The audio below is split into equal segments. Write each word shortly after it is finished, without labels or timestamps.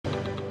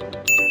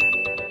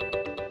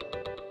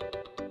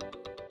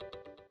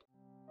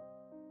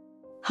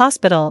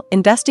Hospital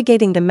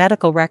investigating the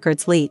medical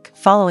records leak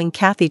following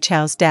Kathy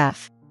Chow's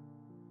death.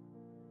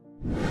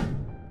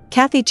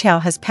 Kathy Chow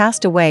has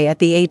passed away at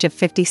the age of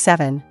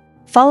 57.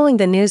 Following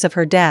the news of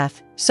her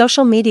death,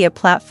 social media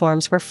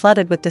platforms were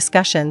flooded with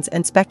discussions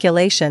and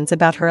speculations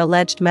about her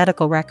alleged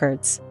medical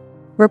records.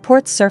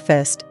 Reports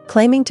surfaced,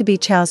 claiming to be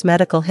Chow's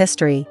medical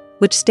history,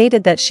 which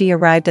stated that she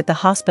arrived at the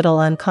hospital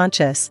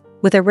unconscious,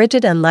 with a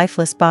rigid and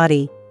lifeless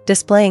body,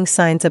 displaying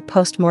signs of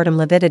post-mortem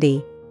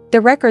lividity. The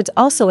records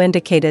also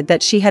indicated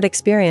that she had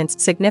experienced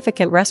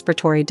significant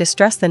respiratory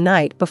distress the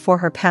night before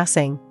her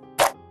passing.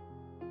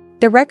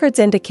 The records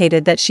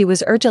indicated that she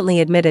was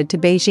urgently admitted to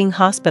Beijing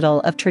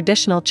Hospital of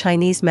Traditional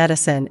Chinese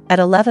Medicine at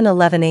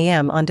 11:11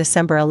 a.m. on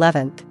December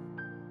 11.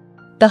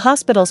 The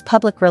hospital's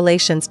public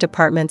relations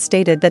department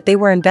stated that they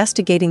were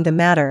investigating the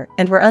matter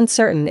and were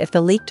uncertain if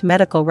the leaked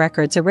medical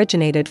records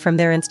originated from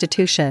their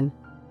institution.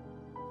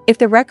 If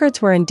the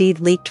records were indeed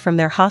leaked from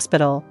their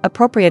hospital,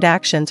 appropriate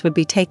actions would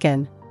be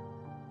taken.